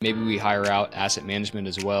Maybe we hire out asset management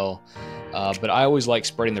as well. But I always like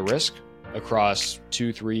spreading the risk across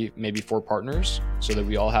 2, 3, maybe 4 partners so that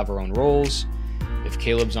we all have our own roles. If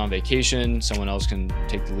Caleb's on vacation, someone else can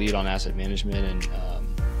take the lead on asset management,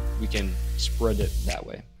 and we can spread it that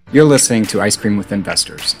way. You're listening to Ice Cream with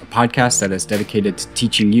Investors, a podcast that is dedicated to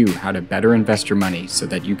teaching you how to better invest your money so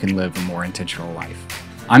that you can live a more intentional life.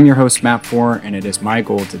 I'm your host, Matt Four, and it is my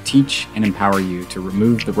goal to teach and empower you to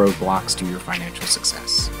remove the roadblocks to your financial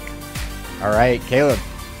success. All right, Caleb,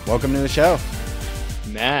 welcome to the show.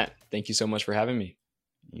 Matt, thank you so much for having me.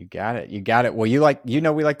 You got it. You got it. Well, we like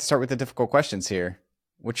to start with the difficult questions here.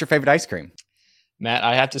 What's your favorite ice cream? Matt,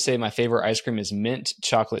 I have to say my favorite ice cream is mint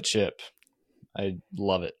chocolate chip. I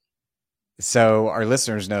love it. So our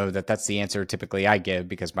listeners know that that's the answer typically I give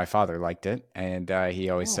because my father liked it. And he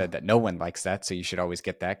always said that no one likes that. So you should always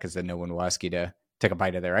get that because then no one will ask you to take a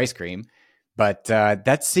bite of their ice cream. But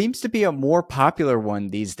that seems to be a more popular one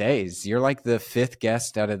these days. You're like the 5th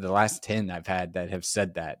guest out of the last 10 I've had that have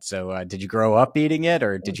said that. So did you grow up eating it,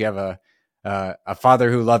 or did you have a father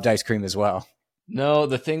who loved ice cream as well? No,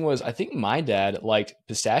 the thing was, I think my dad liked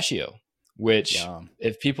pistachio, which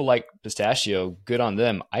if people like pistachio, good on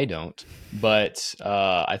them. I don't. But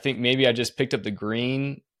I think maybe I just picked up the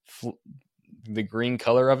green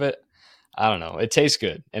color of it. I don't know. It tastes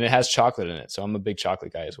good, and it has chocolate in it. So I'm a big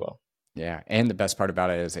chocolate guy as well. Yeah, and the best part about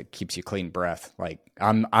it is it keeps you clean breath. Like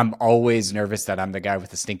I'm always nervous that I'm the guy with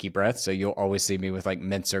the stinky breath, so you'll always see me with like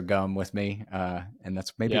mints or gum with me, and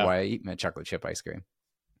that's maybe why I eat mint chocolate chip ice cream.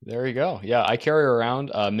 There you go. Yeah, I carry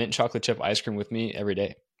around mint chocolate chip ice cream with me every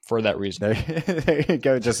day for that reason. There you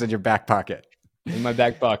go, just in your back pocket. In my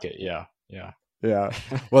back pocket, yeah.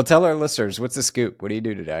 Well, tell our listeners, what's the scoop? What do you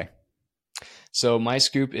do today? So my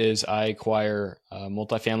scoop is I acquire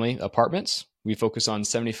multifamily apartments. We focus on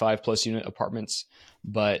 75 plus unit apartments,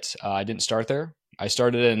 but I didn't start there. I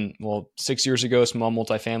started in, 6 years ago, small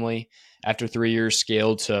multifamily. After 3 years,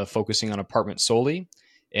 scaled to focusing on apartments solely.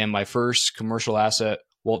 And my first commercial asset,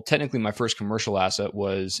 technically my first commercial asset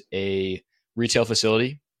was a retail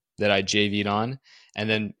facility that I JV'd on. And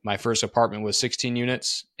then my first apartment was 16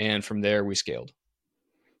 units. And from there we scaled.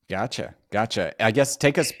 Gotcha. I guess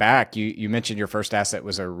take us back. You mentioned your first asset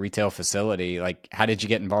was a retail facility. Like, how did you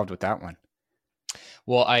get involved with that one?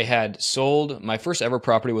 Well, I had sold, my first ever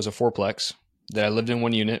property was a 4-plex that I lived in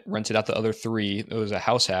 1 unit, rented out the other 3. It was a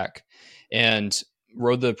house hack, and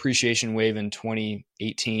rode the appreciation wave in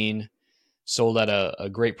 2018, sold at a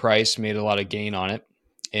great price, made a lot of gain on it,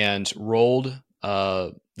 and rolled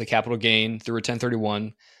the capital gain through a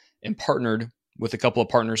 1031 and partnered with a couple of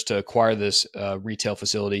partners to acquire this retail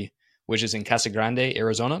facility, which is in Casa Grande,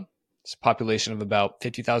 Arizona. It's a population of about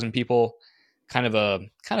 50,000 people, kind of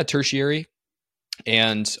tertiary.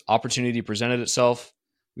 And opportunity presented itself.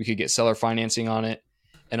 We could get seller financing on it.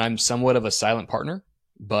 And I'm somewhat of a silent partner,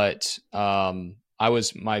 but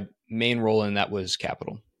my main role in that was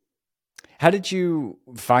capital. How did you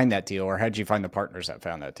find that deal, or how did you find the partners that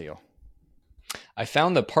found that deal? I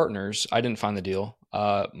found the partners. I didn't find the deal.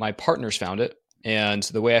 My partners found it. And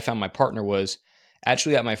the way I found my partner was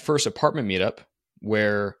actually at my first apartment meetup,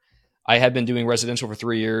 where I had been doing residential for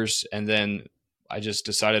 3 years, and then I just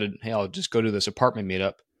decided, hey, I'll just go to this apartment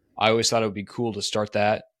meetup. I always thought it would be cool to start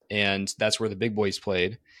that. And that's where the big boys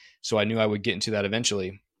played. So I knew I would get into that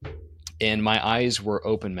eventually. And my eyes were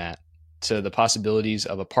open, Matt, to the possibilities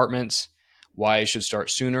of apartments, why I should start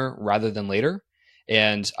sooner rather than later.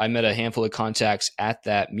 And I met a handful of contacts at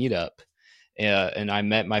that meetup. And I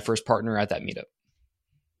met my first partner at that meetup.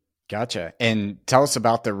 Gotcha. And tell us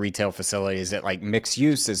about the retail facility. Is it like mixed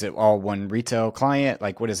use? Is it all one retail client?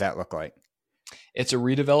 Like, what does that look like? It's a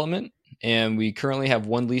redevelopment, and we currently have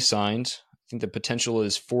 1 lease signed. I think the potential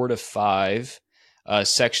is 4 to 5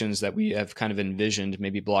 sections that we have kind of envisioned,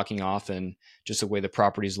 maybe blocking off, and just the way the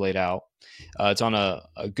property is laid out. It's on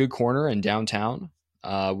a good corner in downtown.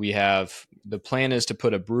 The plan is to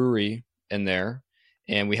put a brewery in there,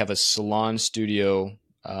 and we have a salon studio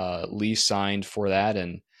lease signed for that.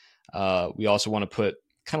 And we also want to put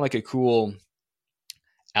kind of like a cool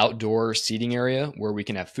outdoor seating area where we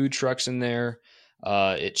can have food trucks in there.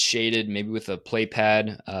 It's shaded, maybe with a play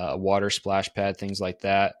pad, a water splash pad, things like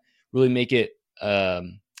that. Really make it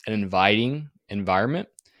an inviting environment,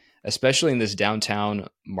 especially in this downtown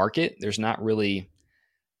market. There's not really,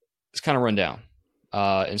 it's kind of run down.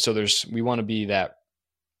 And so we want to be that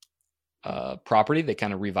property that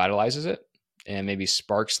kind of revitalizes it and maybe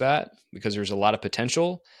sparks that, because there's a lot of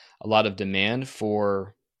potential, a lot of demand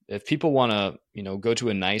for, if people want to, go to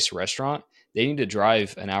a nice restaurant, they need to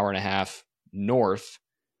drive an hour and a half north.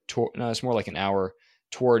 No, it's more like an hour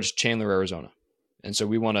towards Chandler, Arizona. And so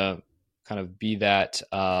we want to kind of be that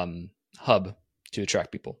hub to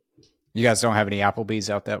attract people. You guys don't have any Applebee's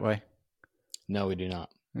out that way? No, we do not.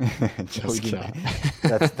 Just No, we do kidding.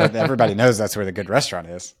 not. Everybody knows that's where the good restaurant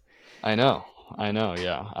is. I know.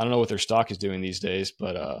 Yeah. I don't know what their stock is doing these days,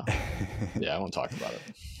 but yeah, I won't talk about it.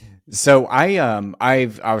 So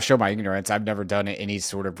I'll show my ignorance. I've never done any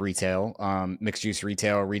sort of retail, mixed use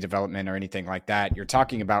retail, redevelopment, or anything like that. You're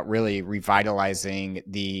talking about really revitalizing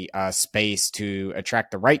the space to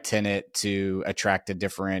attract the right tenant, to attract a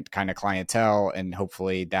different kind of clientele, and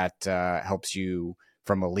hopefully that helps you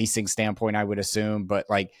from a leasing standpoint, I would assume. But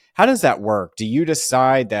like, how does that work? Do you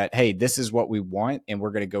decide that, hey, this is what we want, and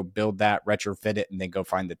we're going to go build that, retrofit it, and then go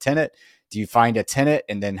find the tenant? Do you find a tenant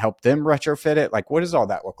and then help them retrofit it? Like, what does all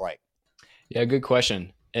that look like? Yeah, good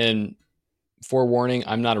question. And forewarning,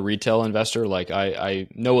 I'm not a retail investor. Like I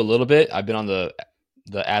know a little bit. I've been on the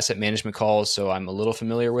asset management calls, so I'm a little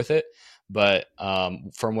familiar with it. But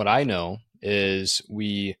from what I know is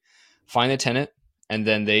we find a tenant and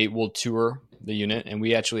then they will tour the unit. And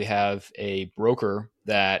we actually have a broker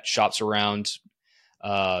that shops around,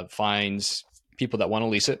 finds people that want to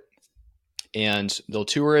lease it, and they'll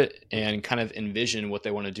tour it and kind of envision what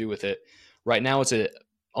they want to do with it. Right now, it's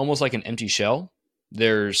almost like an empty shell.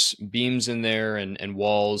 There's beams in there and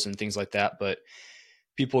walls and things like that, but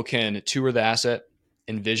people can tour the asset,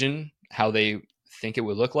 envision how they think it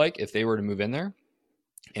would look like if they were to move in there,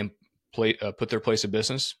 and put their place of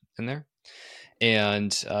business in there.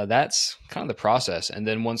 And that's kind of the process. And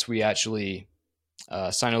then once we actually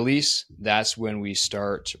sign a lease, that's when we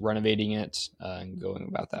start renovating it and going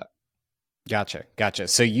about that. Gotcha.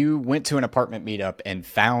 So you went to an apartment meetup and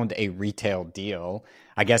found a retail deal.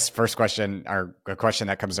 I guess first question, or a question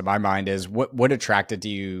that comes to my mind is what attracted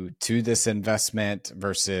you to this investment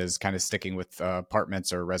versus kind of sticking with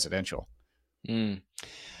apartments or residential?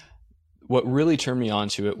 What really turned me on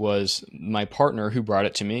to it was my partner who brought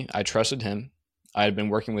it to me. I trusted him. I had been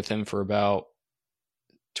working with him for about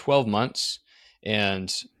 12 months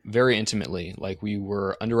and very intimately. Like, we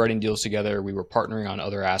were underwriting deals together. We were partnering on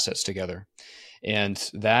other assets together. And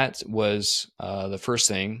that was the first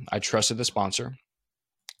thing. I trusted the sponsor.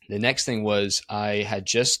 The next thing was I had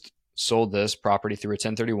just sold this property through a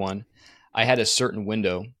 1031. I had a certain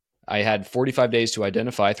window. I had 45 days to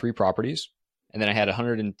identify 3 properties, and then I had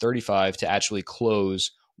 135 to actually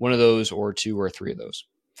close one of those or 2 or 3 of those.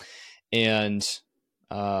 And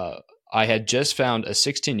I had just found a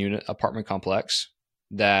 16-unit apartment complex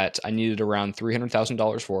that I needed around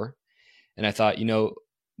 $300,000 for. And I thought,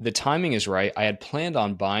 the timing is right. I had planned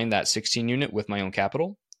on buying that 16-unit with my own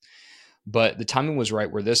capital, but the timing was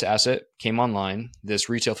right where this asset came online, this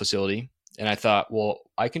retail facility. And I thought, well,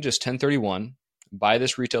 I can just 1031, buy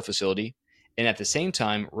this retail facility, and at the same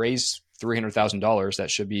time raise $300,000.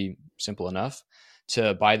 That should be simple enough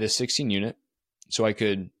to buy this 16-unit. So I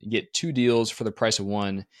could get 2 deals for the price of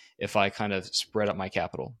 1 if I kind of spread up my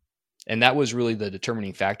capital. And that was really the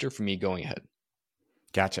determining factor for me going ahead.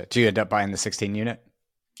 Gotcha. Did you end up buying the 16 unit?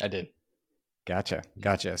 I did. Gotcha.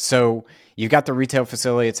 So you got the retail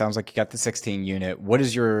facility. It sounds like you got the 16 unit. What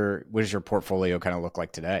does your portfolio kind of look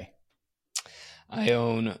like today? I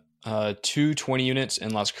own 2 20 units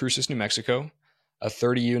in Las Cruces, New Mexico, a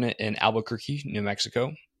 30 unit in Albuquerque, New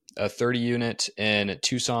Mexico, a 30 unit in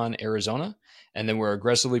Tucson, Arizona. And then we're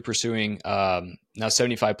aggressively pursuing now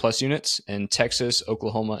 75 plus units in Texas,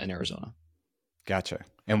 Oklahoma, and Arizona. Gotcha.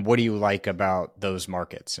 And what do you like about those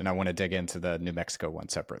markets? And I want to dig into the New Mexico one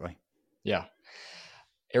separately. Yeah.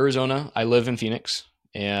 Arizona, I live in Phoenix,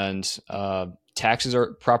 and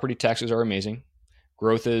property taxes are amazing.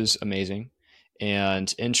 Growth is amazing.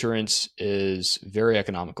 And insurance is very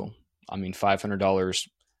economical. I mean, $500,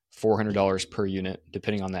 $400 per unit,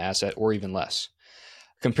 depending on the asset, or even less.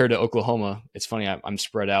 Compared to Oklahoma, it's funny, I'm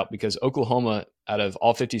spread out because Oklahoma, out of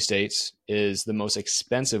all 50 states, is the most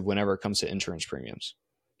expensive whenever it comes to insurance premiums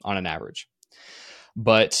on an average.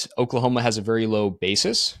 But Oklahoma has a very low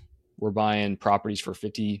basis. We're buying properties for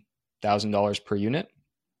 $50,000 per unit,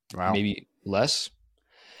 wow, maybe less.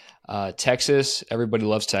 Texas, everybody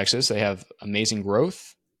loves Texas. They have amazing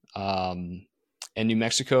growth. And New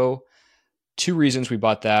Mexico, 2 reasons we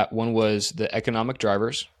bought that. One was the economic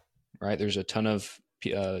drivers, right? There's a ton of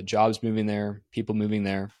jobs moving there, people moving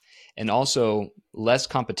there, and also less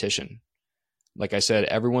competition. Like I said,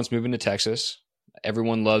 everyone's moving to Texas.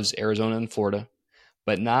 Everyone loves Arizona and Florida,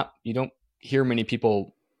 but you don't hear many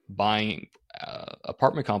people buying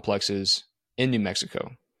apartment complexes in New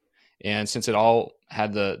Mexico. And since it all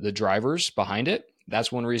had the drivers behind it,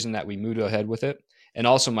 that's one reason that we moved ahead with it. And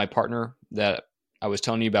also my partner that I was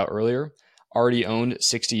telling you about earlier already owned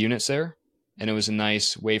 60 units there. And it was a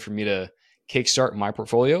nice way for me to kickstart my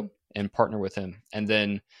portfolio and partner with him, and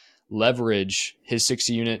then leverage his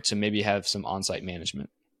 60 unit to maybe have some on-site management.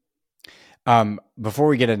 Before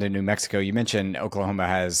we get into New Mexico, you mentioned Oklahoma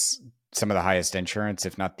has some of the highest insurance,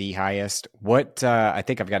 if not the highest. What I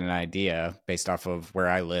think I've got an idea based off of where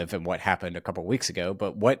I live and what happened a couple of weeks ago.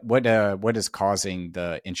 But what is causing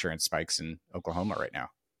the insurance spikes in Oklahoma right now?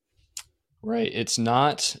 Right, it's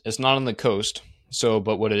not on the coast. So,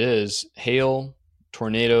 but what it is, hail,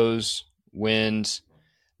 tornadoes, wind.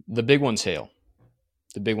 The big one's hail.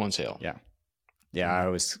 The big one's hail. Yeah.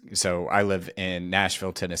 Yeah, I live in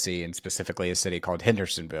Nashville, Tennessee, and specifically a city called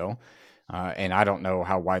Hendersonville. And I don't know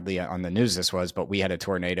how widely on the news this was, but we had a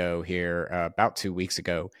tornado here about 2 weeks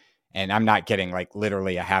ago, and I'm not getting like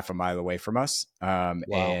literally a half a mile away from us. Wow.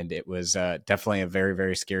 And it was definitely a very,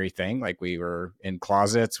 very scary thing. Like we were in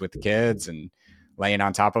closets with the kids and laying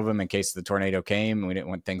on top of them in case the tornado came, and we didn't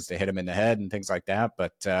want things to hit them in the head and things like that.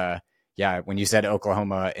 But yeah, when you said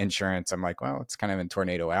Oklahoma insurance, I'm like, well, it's kind of in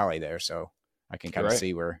Tornado Alley there, so I can kind of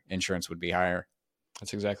see where insurance would be higher.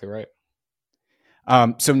 That's exactly right.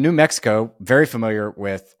 So New Mexico, very familiar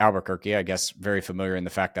with Albuquerque, I guess very familiar in the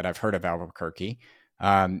fact that I've heard of Albuquerque.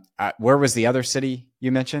 Where was the other city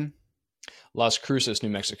you mentioned? Las Cruces, New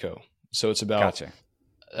Mexico. So it's about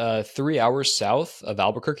 3 hours south of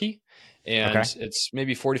Albuquerque, and it's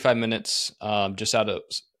maybe 45 minutes just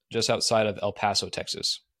outside of El Paso,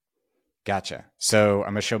 Texas. Gotcha. So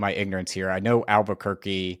I'm going to show my ignorance here. I know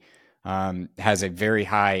Albuquerque has a very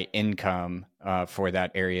high income for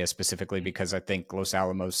that area specifically because I think Los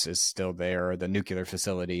Alamos is still there. The nuclear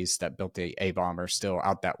facilities that built the A-bomb are still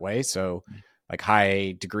out that way. So like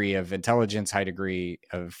high degree of intelligence, high degree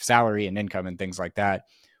of salary and income and things like that.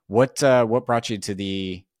 What brought you to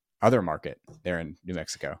the other market there in New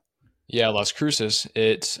Mexico? Yeah, Las Cruces.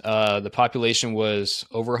 The population was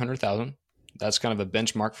over 100,000. That's kind of a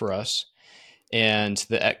benchmark for us. And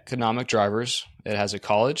the economic drivers, it has a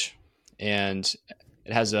college, and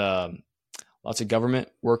it has lots of government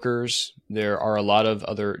workers. There are a lot of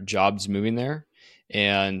other jobs moving there.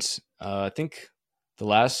 And I think the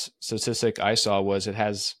last statistic I saw was it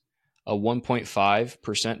has a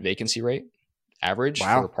 1.5% vacancy rate average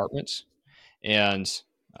for apartments, and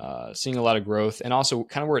seeing a lot of growth. And also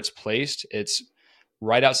kind of where it's placed, it's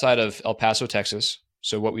right outside of El Paso, Texas.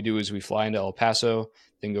 So what we do is we fly into El Paso,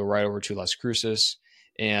 then go right over to Las Cruces,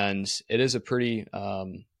 and it is a pretty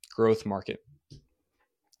growth market.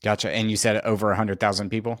 Gotcha. And you said over 100,000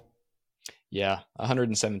 people? Yeah,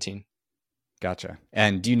 117. Gotcha.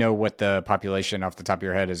 And do you know what the population off the top of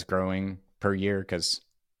your head is growing per year? Because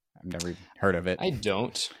I've never heard of it. I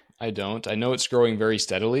don't. I know it's growing very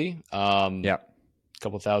steadily. A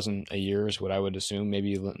couple thousand a year is what I would assume,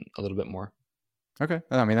 maybe a little bit more. Okay.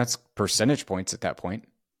 I mean, that's percentage points at that point.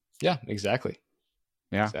 Yeah, exactly.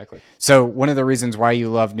 Yeah, exactly. So one of the reasons why you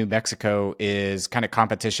love New Mexico is kind of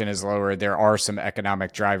competition is lower. There are some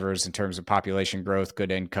economic drivers in terms of population growth,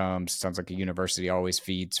 good incomes. Sounds like a university always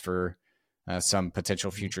feeds for some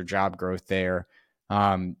potential future job growth there.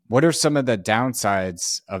 What are some of the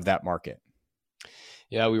downsides of that market?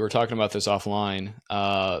 Yeah, we were talking about this offline.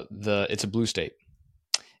 It's a blue state.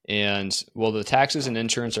 And well, the taxes and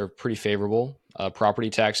insurance are pretty favorable. Property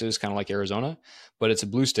taxes, kind of like Arizona, but it's a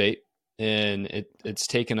blue state. And it's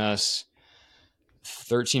taken us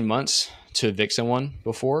 13 months to evict someone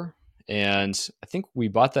before. And I think we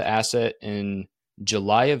bought the asset in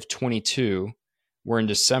July of 22. We're in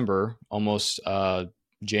December, almost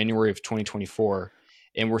January of 2024.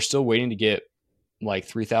 And we're still waiting to get like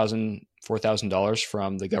 $3,000, $4,000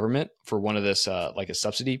 from the government for one of this, like a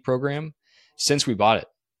subsidy program since we bought it.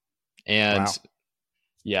 And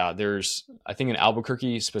yeah, I think in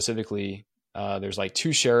Albuquerque specifically, there's like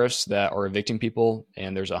 2 sheriffs that are evicting people,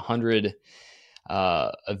 and there's 100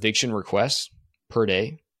 eviction requests per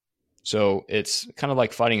day. So it's kind of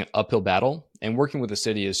like fighting an uphill battle, and working with the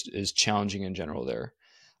city is challenging in general there.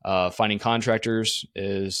 Finding contractors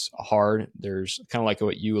is hard. There's kind of like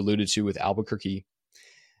what you alluded to with Albuquerque.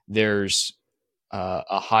 There's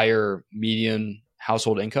a higher median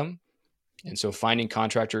household income. And so finding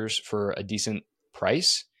contractors for a decent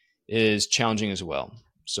price is challenging as well.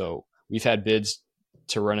 So we've had bids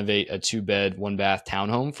to renovate a 2-bed, 1-bath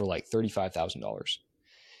townhome for like $35,000.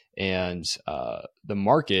 And the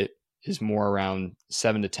market is more around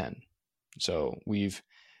 7 to 10. So we've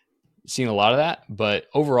seen a lot of that, but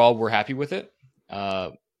overall we're happy with it.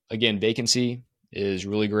 Again, vacancy is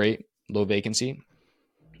really great, low vacancy,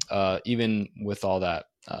 even with all that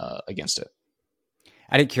against it.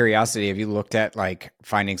 Out of curiosity, have you looked at like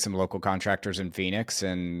finding some local contractors in Phoenix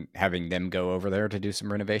and having them go over there to do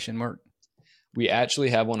some renovation work? We actually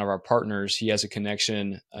have one of our partners. He has a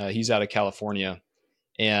connection. He's out of California,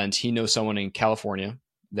 and he knows someone in California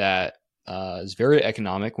that is very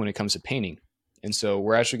economic when it comes to painting. And so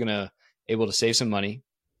we're actually going to able to save some money,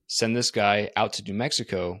 send this guy out to New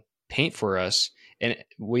Mexico, paint for us. And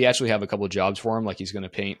we actually have a couple of jobs for him. Like he's going to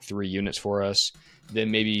paint 3 units for us,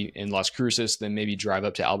 then maybe in Las Cruces, then maybe drive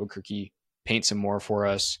up to Albuquerque, paint some more for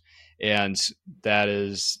us. And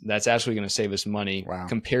that's actually going to save us money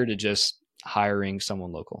compared to just hiring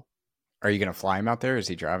someone local. Are you going to fly him out there or is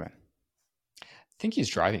he driving? I think he's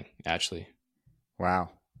driving, actually.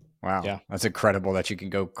 Wow. Yeah. That's incredible that you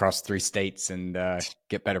can go across 3 states and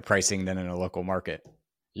get better pricing than in a local market.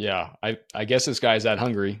 Yeah. I guess this guy's that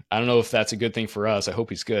hungry. I don't know if that's a good thing for us. I hope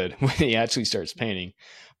he's good when he actually starts painting.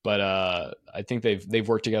 But I think they've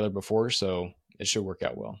worked together before, so it should work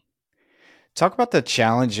out well. Talk about the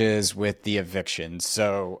challenges with the evictions.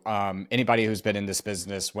 So anybody who's been in this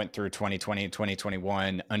business, went through 2020 and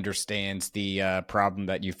 2021, understands the problem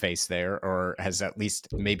that you face there, or has at least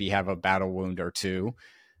maybe have a battle wound or two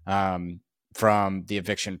from the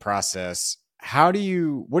eviction process. What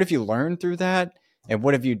have you learned through that? And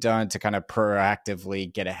what have you done to kind of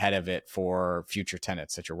proactively get ahead of it for future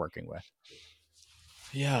tenants that you're working with?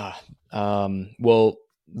 Yeah. Well,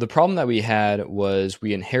 the problem that we had was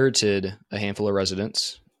we inherited a handful of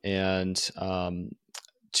residents, and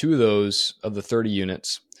 2 of those, of the 30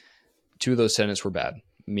 units, 2 of those tenants were bad.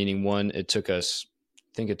 Meaning one, I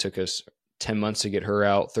think it took us 10 months to get her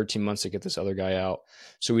out, 13 months to get this other guy out.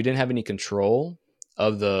 So we didn't have any control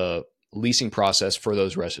of the leasing process for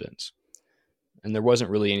those residents. And there wasn't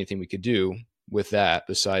really anything we could do with that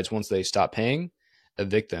besides once they stop paying,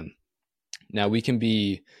 evict them. Now we can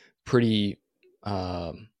be pretty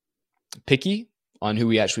picky on who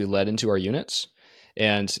we actually let into our units.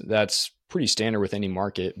 And that's pretty standard with any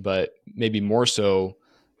market, but maybe more so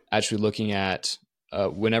actually looking at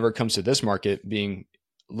whenever it comes to this market, being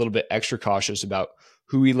a little bit extra cautious about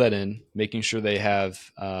who we let in, making sure they have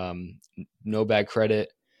no bad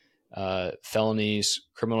credit, felonies,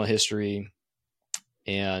 criminal history,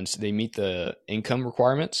 and they meet the income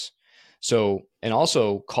requirements. So, and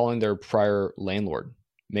also calling their prior landlord,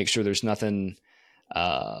 make sure there's nothing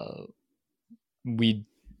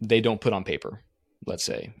they don't put on paper, let's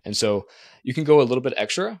say. And so you can go a little bit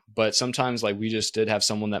extra, but sometimes like we just did have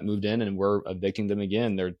someone that moved in and we're evicting them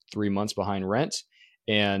again. They're 3 months behind rent.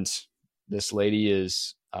 And this lady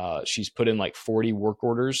is, she's put in like 40 work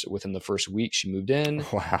orders within the first week she moved in.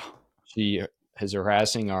 Wow. She is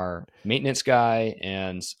harassing our maintenance guy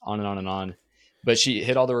and on and on and on, but she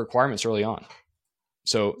hit all the requirements early on.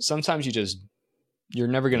 So sometimes you're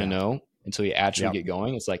never going to know until you actually get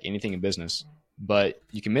going. It's like anything in business, but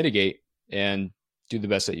you can mitigate and do the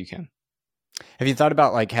best that you can. Have you thought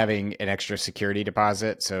about like having an extra security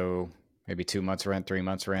deposit? So maybe 2 months rent, 3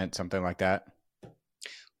 months rent, something like that?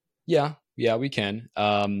 Yeah, we can.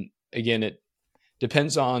 Again, it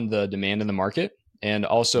depends on the demand in the market. And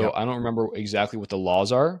also, I don't remember exactly what the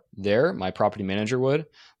laws are there. My property manager would,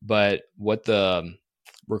 but what the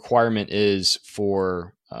requirement is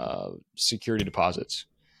for security deposits.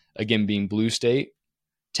 Again, being blue state,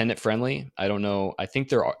 tenant friendly. I don't know. I think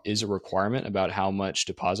there is a requirement about how much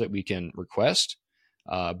deposit we can request,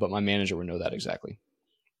 but my manager would know that exactly.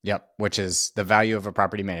 Yep, which is the value of a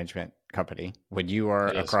property management company. When you are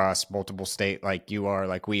across multiple state, like you are,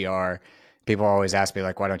 like we are, people always ask me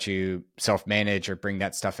like, why don't you self-manage or bring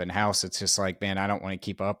that stuff in-house? It's just like, man, I don't want to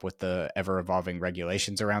keep up with the ever-evolving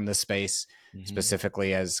regulations around this space,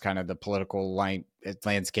 specifically as kind of the political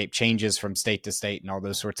landscape changes from state to state and all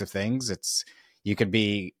those sorts of things. You could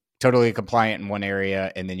be totally compliant in one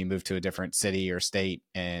area and then you move to a different city or state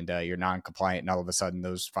and you're non-compliant, and all of a sudden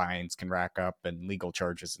those fines can rack up and legal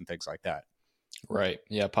charges and things like that. Right.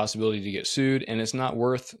 Yeah. Possibility to get sued, and it's not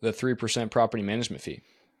worth the 3% property management fee.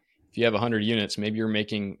 If you have 100 units, maybe you're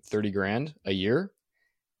making 30 grand a year.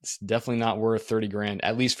 It's definitely not worth 30 grand,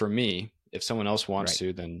 at least for me. If someone else wants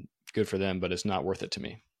to, then good for them, but it's not worth it to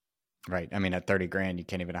me. Right. I mean, at 30 grand, you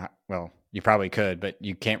can't even, well, you probably could, but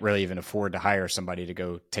you can't really even afford to hire somebody to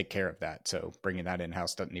go take care of that. So bringing that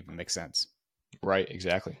in-house doesn't even make sense. Right.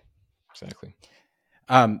 Exactly.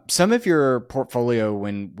 Some of your portfolio,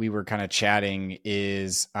 when we were kind of chatting,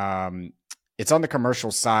 is it's on the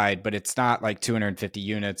commercial side, but it's not like 250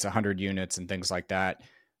 units, 100 units and things like that.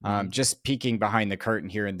 Just peeking behind the curtain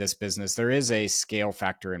here in this business, there is a scale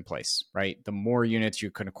factor in place, right? The more units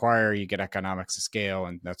you can acquire, you get economics of scale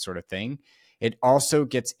and that sort of thing. It also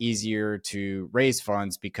gets easier to raise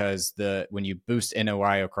funds because when you boost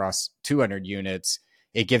NOI across 200 units,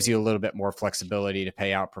 it gives you a little bit more flexibility to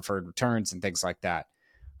pay out preferred returns and things like that.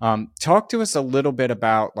 Talk to us a little bit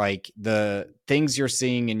about like the things you're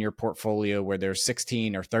seeing in your portfolio where there's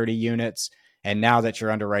 16 or 30 units And now that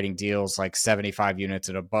you're underwriting deals like 75 units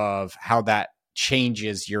and above, how that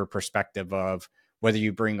changes your perspective of whether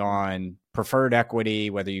you bring on preferred equity,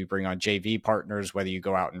 whether you bring on JV partners, whether you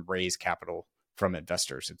go out and raise capital from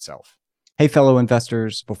investors itself. Hey, fellow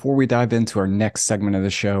investors, before we dive into our next segment of the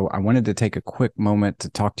show, I wanted to take a quick moment to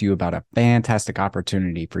talk to you about a fantastic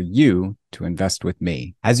opportunity for you to invest with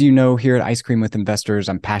me. As you know, here at Ice Cream with Investors,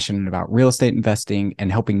 I'm passionate about real estate investing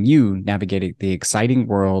and helping you navigate the exciting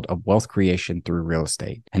world of wealth creation through real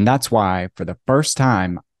estate. And that's why, for the first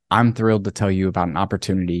time, I'm thrilled to tell you about an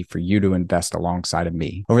opportunity for you to invest alongside of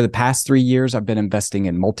me. Over the past 3 years, I've been investing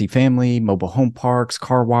in multifamily, mobile home parks,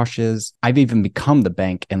 car washes. I've even become the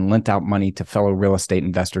bank and lent out money to fellow real estate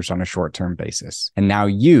investors on a short-term basis. And now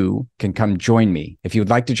you can come join me. If you would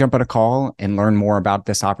like to jump on a call and learn more about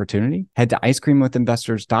this opportunity, head to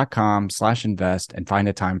icecreamwithinvestors.com/invest and find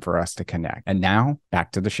a time for us to connect. And now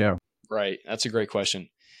back to the show. Right. That's a great question.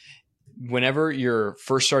 Whenever you're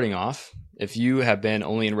first starting off, if you have been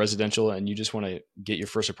only in residential and you just want to get your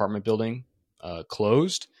first apartment building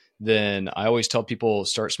closed, then I always tell people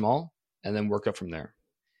start small and then work up from there.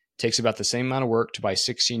 It takes about the same amount of work to buy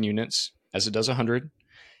 16 units as it does 100.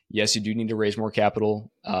 Yes, you do need to raise more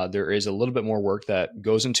capital. There is a little bit more work that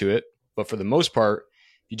goes into it, but for the most part,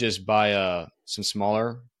 you just buy some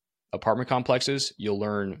smaller apartment complexes. You'll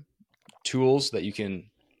learn tools that you can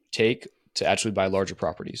take to actually buy larger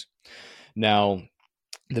properties. Now,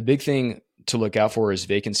 the big thing to look out for is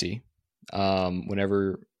vacancy.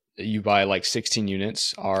 Whenever you buy like 16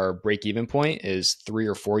 units, our break-even point is 3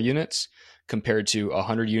 or 4 units compared to a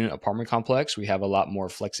 100-unit apartment complex. We have a lot more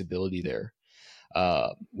flexibility there.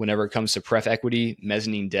 Whenever it comes to pref equity,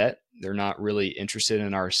 mezzanine debt, they're not really interested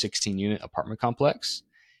in our 16-unit apartment complex.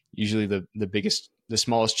 Usually the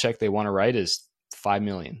smallest check they want to write is $5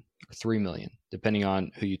 million or $3 million, depending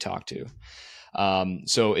on who you talk to.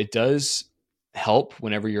 So it does help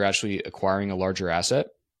whenever you're actually acquiring a larger asset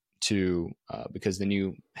because then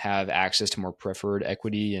you have access to more preferred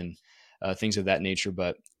equity and things of that nature.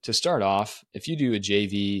 But to start off, if you do a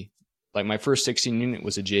JV, like my first 16 unit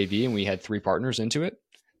was a JV and we had 3 partners into it.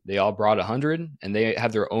 They all brought 100 and they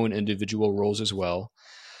have their own individual roles as well.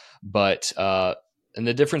 But, and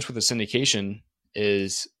the difference with the syndication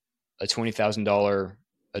is a $20,000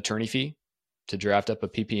 attorney fee to draft up a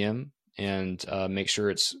PPM and make sure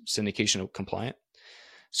it's syndication compliant.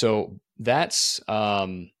 So that's,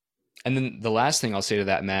 and then the last thing I'll say to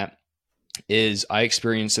that, Matt, is I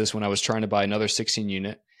experienced this when I was trying to buy another 16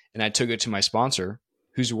 unit and I took it to my sponsor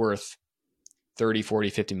who's worth 30, 40,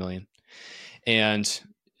 50 million. And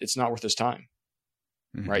it's not worth his time,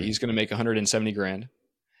 right? He's going to make 170 grand.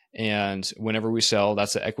 And whenever we sell,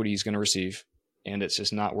 that's the equity he's going to receive. And it's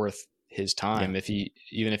just not worth his time. Yeah.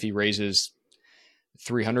 Even if he raises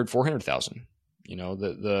 300, 400,000,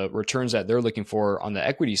 the returns that they're looking for on the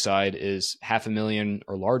equity side is $500,000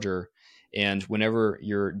 or larger. And whenever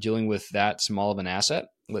you're dealing with that small of an asset,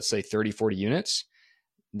 let's say 30, 40 units,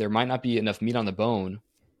 there might not be enough meat on the bone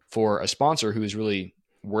for a sponsor who is really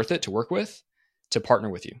worth it to work with to partner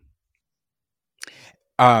with you.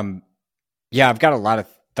 Yeah, I've got a lot of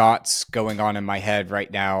thoughts going on in my head right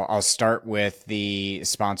now. I'll start with the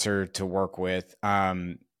sponsor to work with.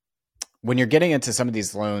 When you're getting into some of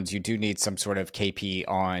these loans, you do need some sort of KP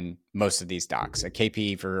on most of these docs. A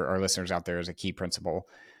KP for our listeners out there is a key principal.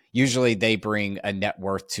 Usually they bring a net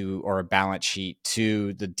worth to or a balance sheet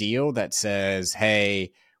to the deal that says,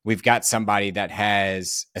 hey, we've got somebody that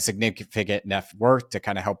has a significant net worth to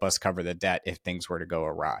kind of help us cover the debt if things were to go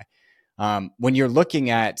awry. When you're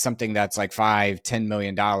looking at something that's like $5-10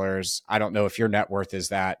 million, I don't know if your net worth is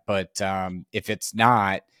that, but if it's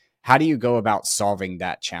not, how do you go about solving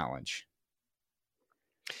that challenge?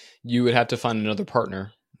 You would have to find another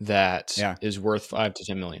partner that is worth 5 to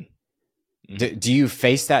 10 million. Mm-hmm. Do you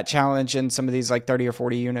face that challenge in some of these like 30 or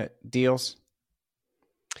 40 unit deals?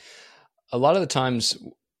 A lot of the times,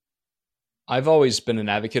 I've always been an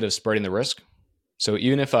advocate of spreading the risk. So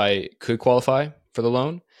even if I could qualify for the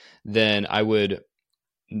loan, then I would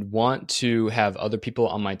want to have other people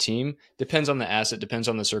on my team. Depends on the asset, depends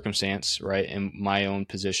on the circumstance, right? And my own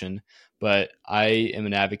position. But I am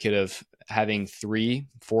an advocate of having 3-4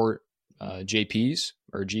 JPs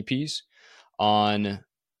or GPs on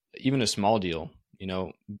even a small deal.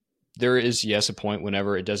 There is, yes, a point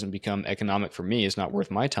whenever it doesn't become economic for me, it's not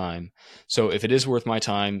worth my time. So if it is worth my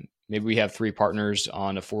time, maybe we have 3 partners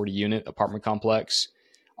on a 40 unit apartment complex.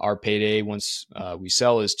 Our payday once we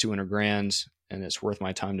sell is 200 grand, and it's worth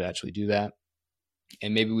my time to actually do that.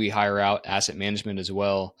 And maybe we hire out asset management as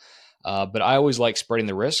well. But I always like spreading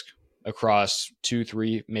the risk across 2,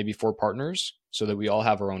 3, maybe 4 partners so that we all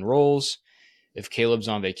have our own roles. if Caleb's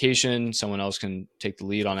on vacation, someone else can take the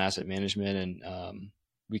lead on asset management, and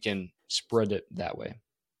we can spread it that way.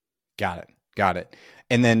 Got it.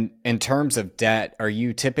 And then in terms of debt, are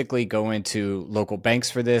you typically going to local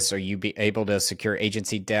banks for this? Are you be able to secure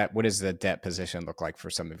agency debt? What does the debt position look like for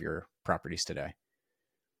some of your properties today?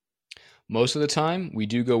 Most of the time, we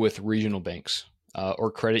do go with regional banks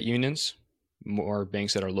or credit unions, more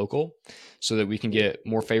banks that are local, so that we can get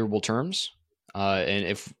more favorable terms. And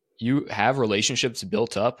if you have relationships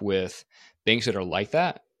built up with banks that are like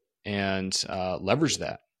that and leverage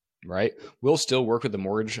that, right? We'll still work with the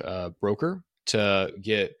mortgage broker to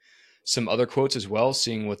get some other quotes as well,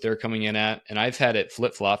 seeing what they're coming in at. And I've had it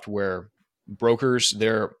flip-flopped where brokers,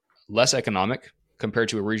 they're less economic compared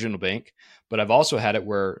to a regional bank. But I've also had it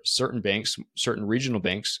where certain banks, certain regional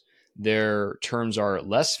banks, their terms are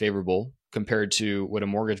less favorable compared to what a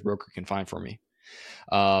mortgage broker can find for me.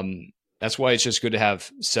 That's why it's just good to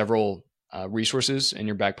have several resources in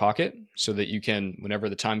your back pocket so that you can, whenever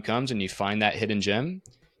the time comes and you find that hidden gem,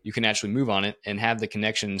 you can actually move on it and have the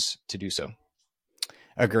connections to do so.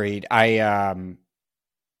 Agreed. I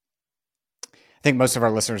think most of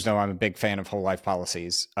our listeners know I'm a big fan of whole life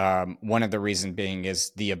policies. One of the reasons being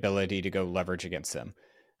is the ability to go leverage against them.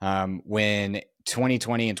 When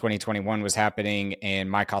 2020 and 2021 was happening and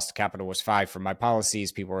my cost of capital was 5 for my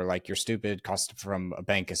policies, people were like, you're stupid. Cost from a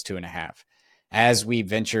bank is 2.5. As we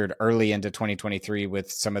ventured early into 2023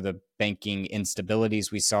 with some of the banking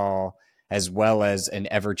instabilities we saw, as well as an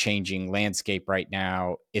ever-changing landscape right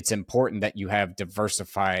now, it's important that you have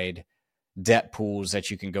diversified debt pools that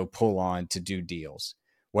you can go pull on to do deals.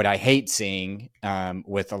 What I hate seeing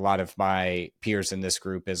with a lot of my peers in this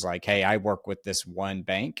group is like, hey, I work with this one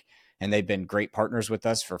bank and they've been great partners with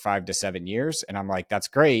us for 5 to 7 years. And I'm like, that's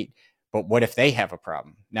great. But what if they have a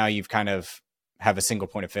problem? Now you've kind of have a single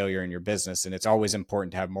point of failure in your business. And it's always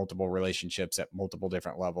important to have multiple relationships at multiple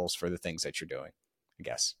different levels for the things that you're doing, I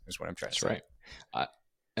guess is what I'm trying to say. That's right.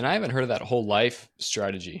 And I haven't heard of that whole life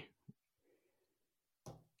strategy.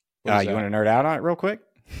 You want to nerd out on it real quick?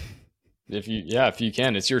 If you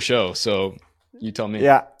can, it's your show. So you tell me.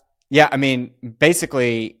 Yeah. I mean,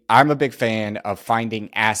 basically, I'm a big fan of finding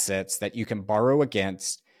assets that you can borrow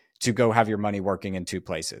against to go have your money working in 2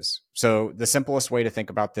 places. So the simplest way to think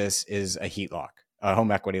about this is a HELOC, a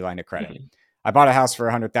home equity line of credit. Mm-hmm. I bought a house for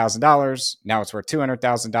 $100,000. Now it's worth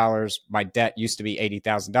 $200,000. My debt used to be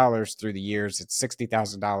 $80,000. Through the years, it's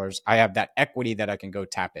 $60,000. I have that equity that I can go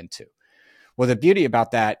tap into. Well, the beauty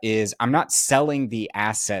about that is I'm not selling the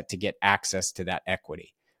asset to get access to that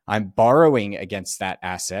equity. I'm borrowing against that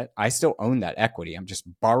asset. I still own that equity. I'm just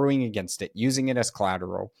borrowing against it, using it as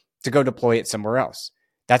collateral to go deploy it somewhere else.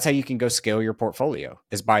 That's how you can go scale your portfolio,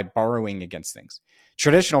 is by borrowing against things.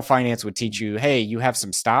 Traditional finance would teach you, hey, you have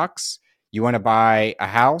some stocks. You want to buy a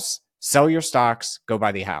house, sell your stocks, go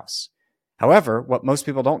buy the house. However, what most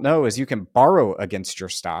people don't know is you can borrow against your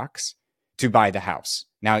stocks to buy the house.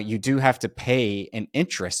 Now, you do have to pay an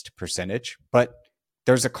interest percentage, but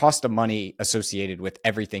there's a cost of money associated with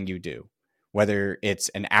everything you do, whether it's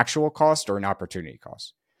an actual cost or an opportunity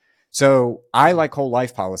cost. So I like whole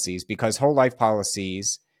life policies because whole life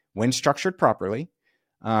policies, when structured properly,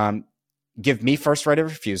 give me first right of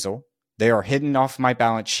refusal. They are hidden off my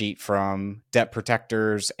balance sheet from debt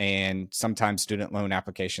protectors and sometimes student loan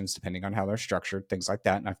applications, depending on how they're structured, things like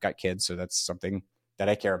that. And I've got kids, so that's something that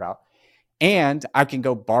I care about. And I can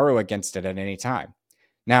go borrow against it at any time.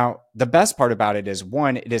 Now, the best part about it is,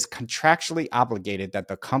 one, it is contractually obligated that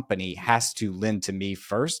the company has to lend to me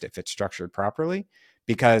first if it's structured properly,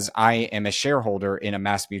 because I am a shareholder in a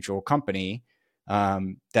mass mutual company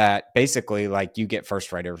that basically, like, you get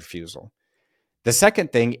first right of refusal. The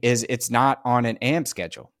second thing is it's not on an AM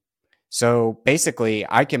schedule. So basically,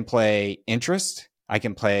 I can play interest. I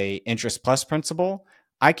can play interest plus principal.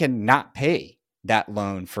 I can not pay that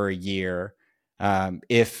loan for a year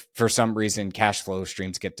if for some reason cash flow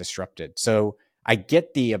streams get disrupted. So I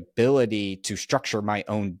get the ability to structure my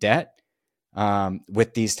own debt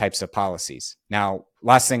with these types of policies. Now,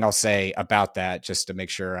 last thing I'll say about that, just to make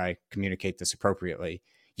sure I communicate this appropriately,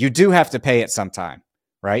 you do have to pay at some time,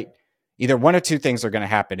 right? Either one or two things are going to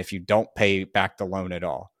happen if you don't pay back the loan at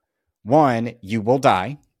all. One, you will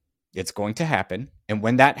die. It's going to happen. And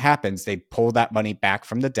when that happens, they pull that money back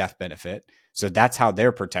from the death benefit. So that's how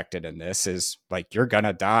they're protected in this, is like, you're going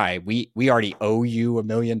to die. We already owe you $1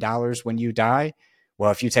 million when you die.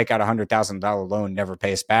 Well, if you take out $100,000 loan, never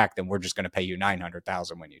pay us back, then we're just going to pay you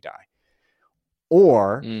 $900,000 when you die.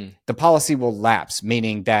 Or the policy will lapse,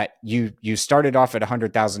 meaning that you started off at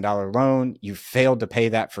 $100,000 loan, you failed to pay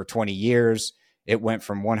that for 20 years. It went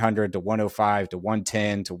from 100 to 105 to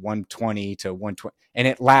 110 to 120 to 120, and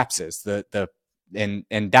it lapses. The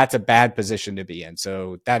And that's a bad position to be in.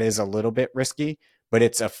 So that is a little bit risky, but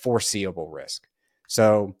it's a foreseeable risk.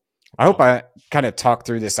 So I hope I kind of talk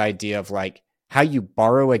through this idea of like how you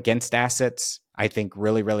borrow against assets. I think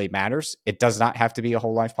really, really matters. It does not have to be a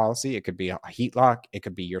whole life policy. It could be a heat lock. It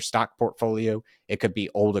could be your stock portfolio. It could be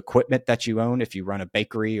old equipment that you own if you run a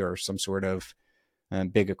bakery or some sort of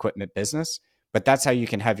big equipment business. But that's how you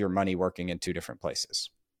can have your money working in two different places.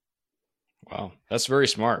 Wow, that's very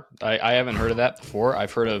smart. I haven't heard of that before.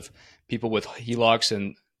 I've heard of people with HELOCs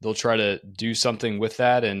and they'll try to do something with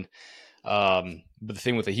that. And but the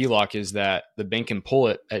thing with the HELOC is that the bank can pull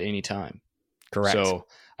it at any time. Correct. So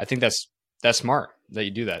I think that's smart that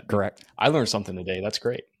you do that. Correct. I learned something today. That's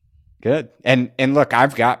great. Good. And look,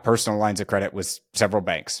 I've got personal lines of credit with several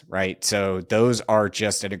banks, right? So those are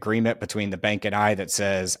just an agreement between the bank and I that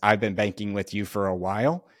says, I've been banking with you for a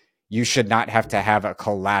while. You should not have to have a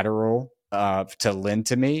collateral to lend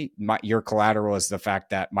to me. Your collateral is the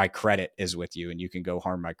fact that my credit is with you and you can go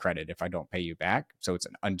harm my credit if I don't pay you back. So it's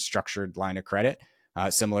an unstructured line of credit,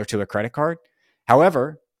 similar to a credit card.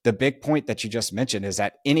 However, the big point that you just mentioned is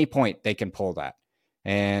at any point they can pull that.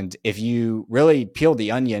 And if you really peel the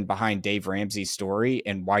onion behind Dave Ramsey's story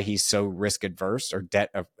and why he's so risk adverse or debt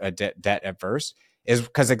adverse is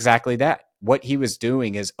because exactly that. What he was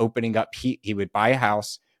doing is opening up he would buy a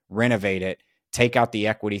house, renovate it, take out the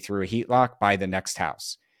equity through a heat lock, buy the next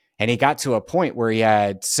house. And he got to a point where he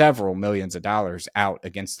had several millions of dollars out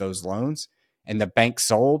against those loans. And the bank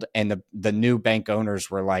sold, and the new bank owners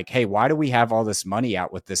were like, hey, why do we have all this money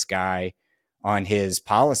out with this guy on his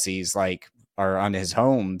policies, like, or on his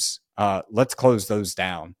homes? Let's close those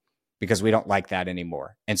down because we don't like that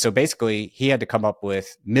anymore. And so basically he had to come up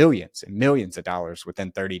with millions and millions of dollars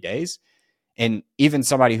within 30 days. And even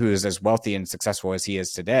somebody who is as wealthy and successful as he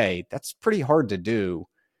is today, that's pretty hard to do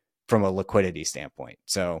from a liquidity standpoint.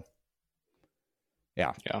 So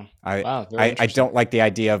yeah. I don't like the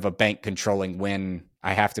idea of a bank controlling when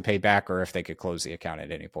I have to pay back or if they could close the account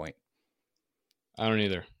at any point. I don't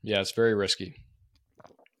either. Yeah, it's very risky.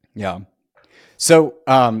 Yeah. So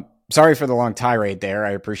sorry for the long tirade there.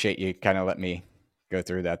 I appreciate you kind of let me go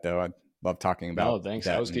through that, though. I love talking about. Oh, thanks.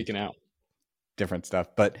 I was geeking out. Different stuff.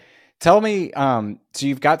 But tell me, so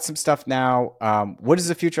you've got some stuff now. What does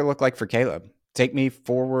the future look like for Caleb? Take me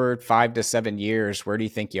forward 5 to 7 years. Where do you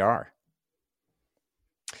think you are?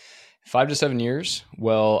 5 to 7 years.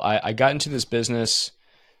 Well, I got into this business,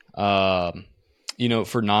 for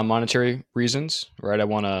non-monetary reasons, right? I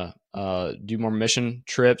want to do more mission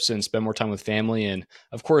trips and spend more time with family and,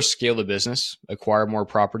 of course, scale the business, acquire more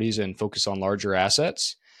properties and focus on larger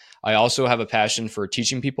assets. I also have a passion for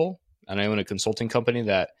teaching people, and I own a consulting company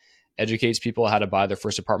that educates people how to buy their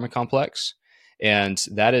first apartment complex. And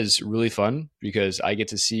that is really fun because I get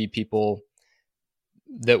to see people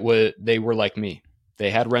that they were like me. They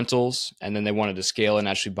had rentals and then they wanted to scale and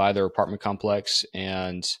actually buy their apartment complex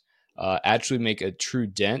and actually make a true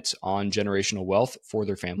dent on generational wealth for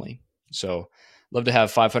their family. So love to have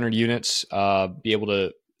 500 units, be able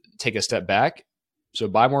to take a step back. So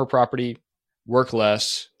buy more property, work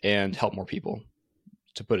less, and help more people,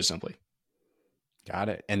 to put it simply. Got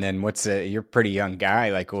it. And then you're a pretty young guy.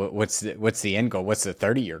 Like what's the end goal? What's the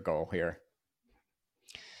 30-year goal here?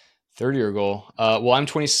 30-year goal. Well, I'm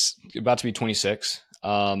about to be 26.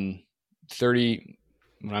 30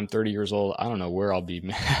 when I'm 30 years old, I don't know where I'll be.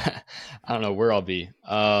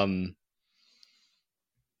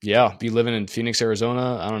 Be living in Phoenix,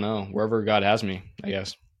 Arizona. I don't know, wherever God has me, I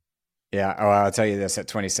guess. Yeah. Oh, I'll tell you this, at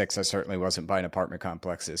 26, I certainly wasn't buying apartment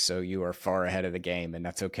complexes. So you are far ahead of the game, and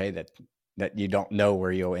that's okay that you don't know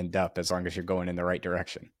where you'll end up as long as you're going in the right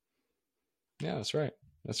direction. Yeah, that's right.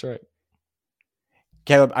 That's right.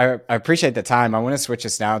 Caleb, I appreciate the time. I want to switch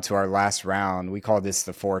us now to our last round. We call this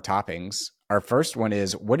the 4 toppings. Our first one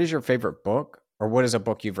is, what is your favorite book, or what is a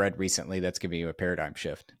book you've read recently that's giving you a paradigm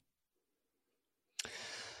shift?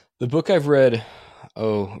 The book I've read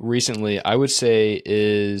recently, I would say,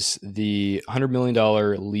 is the $100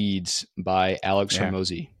 Million Leads by Alex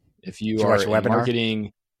Hormozi. If you are in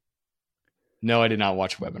marketing, no, I did not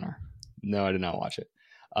watch a webinar. No, I did not watch it.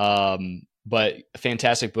 But a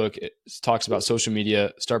fantastic book. It talks about social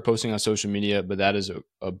media. Start posting on social media. But that is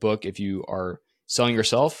a book if you are selling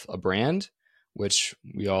yourself, a brand, which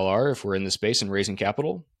we all are if we're in the space and raising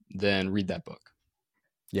capital, then read that book.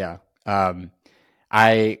 Yeah.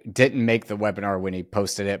 I didn't make the webinar when he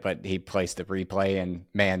posted it, but he placed the replay, and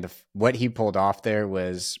man, what he pulled off there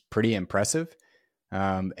was pretty impressive.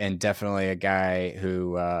 And definitely a guy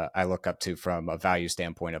who I look up to from a value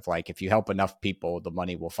standpoint of, like, if you help enough people, the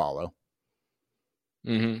money will follow.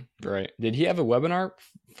 Mm-hmm. Right. Did he have a webinar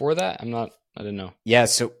for that? I'm not I didn't know. Yeah,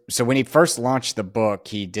 so when he first launched the book,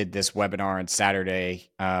 he did this webinar on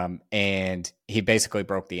Saturday, and he basically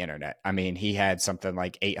broke the internet. I mean, he had something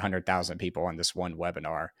like 800,000 people on this one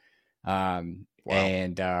webinar. Wow.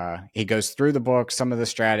 And he goes through the book, some of the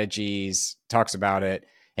strategies, talks about it,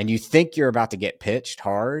 and you think you're about to get pitched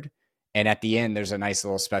hard. And at the end, there's a nice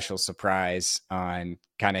little special surprise on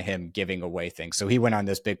kind of him giving away things. So he went on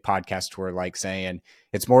this big podcast tour, like saying,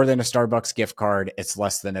 it's more than a Starbucks gift card. It's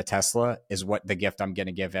less than a Tesla is what the gift I'm going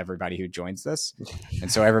to give everybody who joins this.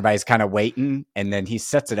 And so everybody's kind of waiting. And then he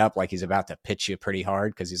sets it up like he's about to pitch you pretty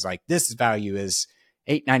hard, because he's like, this value is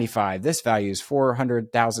 $895. This value is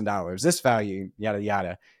 $400,000. This value, yada,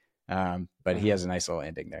 yada. But he has a nice little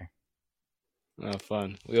ending there. Oh,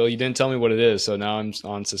 fun. Well, you didn't tell me what it is, so now I'm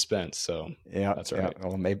on suspense. So yeah, that's right. Yeah.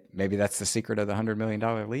 Well, maybe that's the secret of the $100 million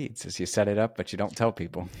leads, is you set it up, but you don't tell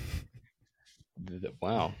people.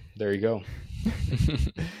 Wow. There you go.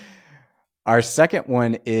 Our second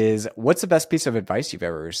one is, what's the best piece of advice you've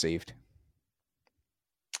ever received?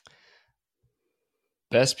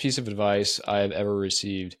 Best piece of advice I've ever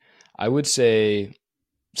received. I would say,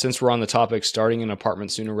 since we're on the topic, starting an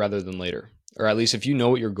apartment sooner rather than later, or at least if you know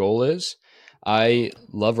what your goal is. I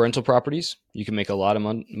love rental properties. You can make a lot of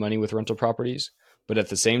money with rental properties, but at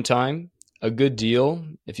the same time, a good deal,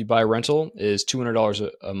 if you buy a rental, is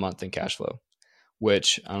 $200 a month in cash flow,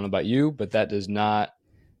 which I don't know about you, but that does not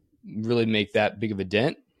really make that big of a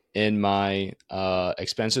dent in my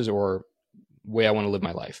expenses or way I want to live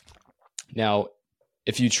my life. Now,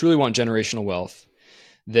 if you truly want generational wealth,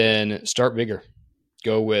 then start bigger.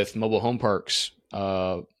 Go with mobile home parks,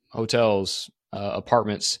 hotels,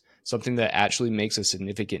 apartments, something that actually makes a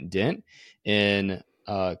significant dent in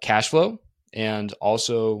cash flow and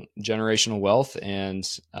also generational wealth and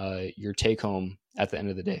your take home at the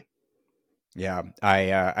end of the day. Yeah,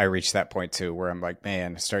 I reached that point too, where I'm like,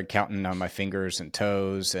 man, I started counting on my fingers and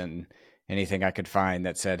toes and anything I could find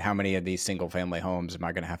that said, how many of these single family homes am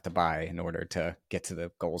I going to have to buy in order to get to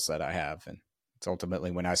the goals that I have? And it's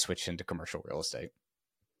ultimately when I switched into commercial real estate.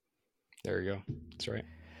 There you go. That's right.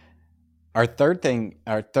 Our third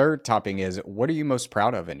topic is, what are you most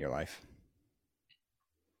proud of in your life?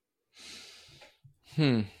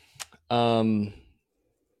 Gosh,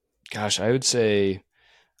 I would say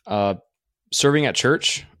serving at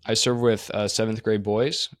church. I serve with 7th grade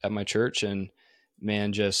boys at my church, and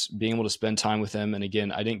man, just being able to spend time with them. And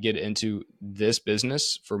again, I didn't get into this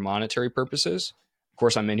business for monetary purposes. Of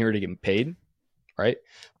course, I'm in here to get paid, right?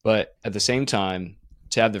 But at the same time,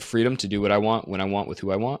 to have the freedom to do what I want, when I want, with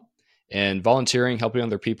who I want, and volunteering, helping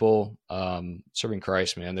other people, serving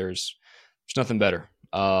Christ, man, there's nothing better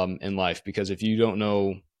in life, because if you don't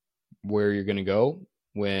know where you're going to go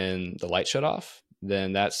when the lights shut off,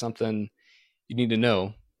 then that's something you need to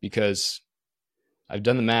know, because I've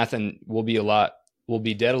done the math and we'll be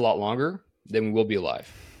dead a lot longer than we will be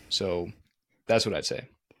alive. So that's what I'd say.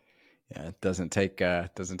 Yeah, it doesn't take a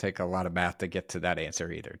lot of math to get to that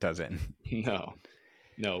answer either, does it?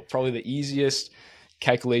 No, probably the easiest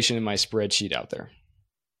calculation in my spreadsheet out there.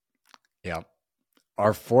 Yeah.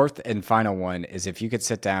 Our fourth and final one is, if you could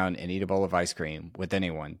sit down and eat a bowl of ice cream with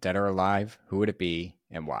anyone, dead or alive, who would it be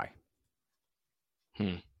and why?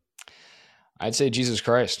 I'd say Jesus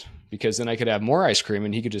Christ, because then I could have more ice cream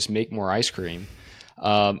and he could just make more ice cream.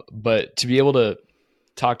 But to be able to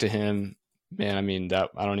talk to him, man, I mean,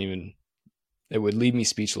 it would leave me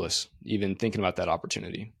speechless even thinking about that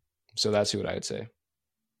opportunity. So that's who I would say.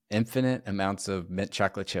 Infinite amounts of mint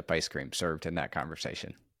chocolate chip ice cream served in that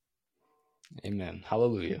conversation. Amen.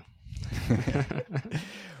 Hallelujah.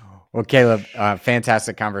 Well, Caleb,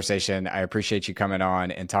 fantastic conversation. I appreciate you coming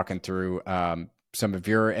on and talking through some of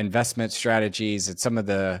your investment strategies and some of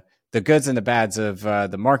the goods and the bads of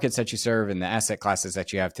the markets that you serve and the asset classes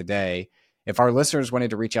that you have today. If our listeners wanted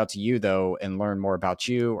to reach out to you, though, and learn more about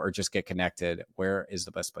you or just get connected, where is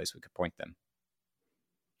the best place we could point them?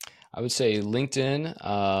 I would say LinkedIn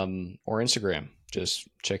or Instagram. Just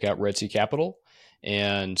check out Red Sea Capital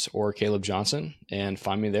or Caleb Johnson and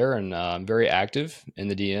find me there. And I'm very active in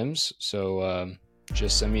the DMs. So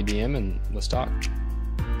just send me a DM and let's talk.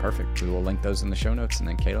 Perfect. We will link those in the show notes. And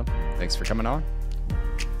then Caleb, thanks for coming on.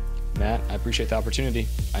 Matt, I appreciate the opportunity.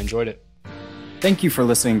 I enjoyed it. Thank you for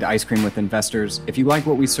listening to Ice Cream with Investors. If you like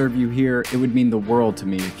what we serve you here, it would mean the world to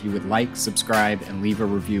me if you would like, subscribe, and leave a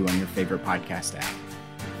review on your favorite podcast app.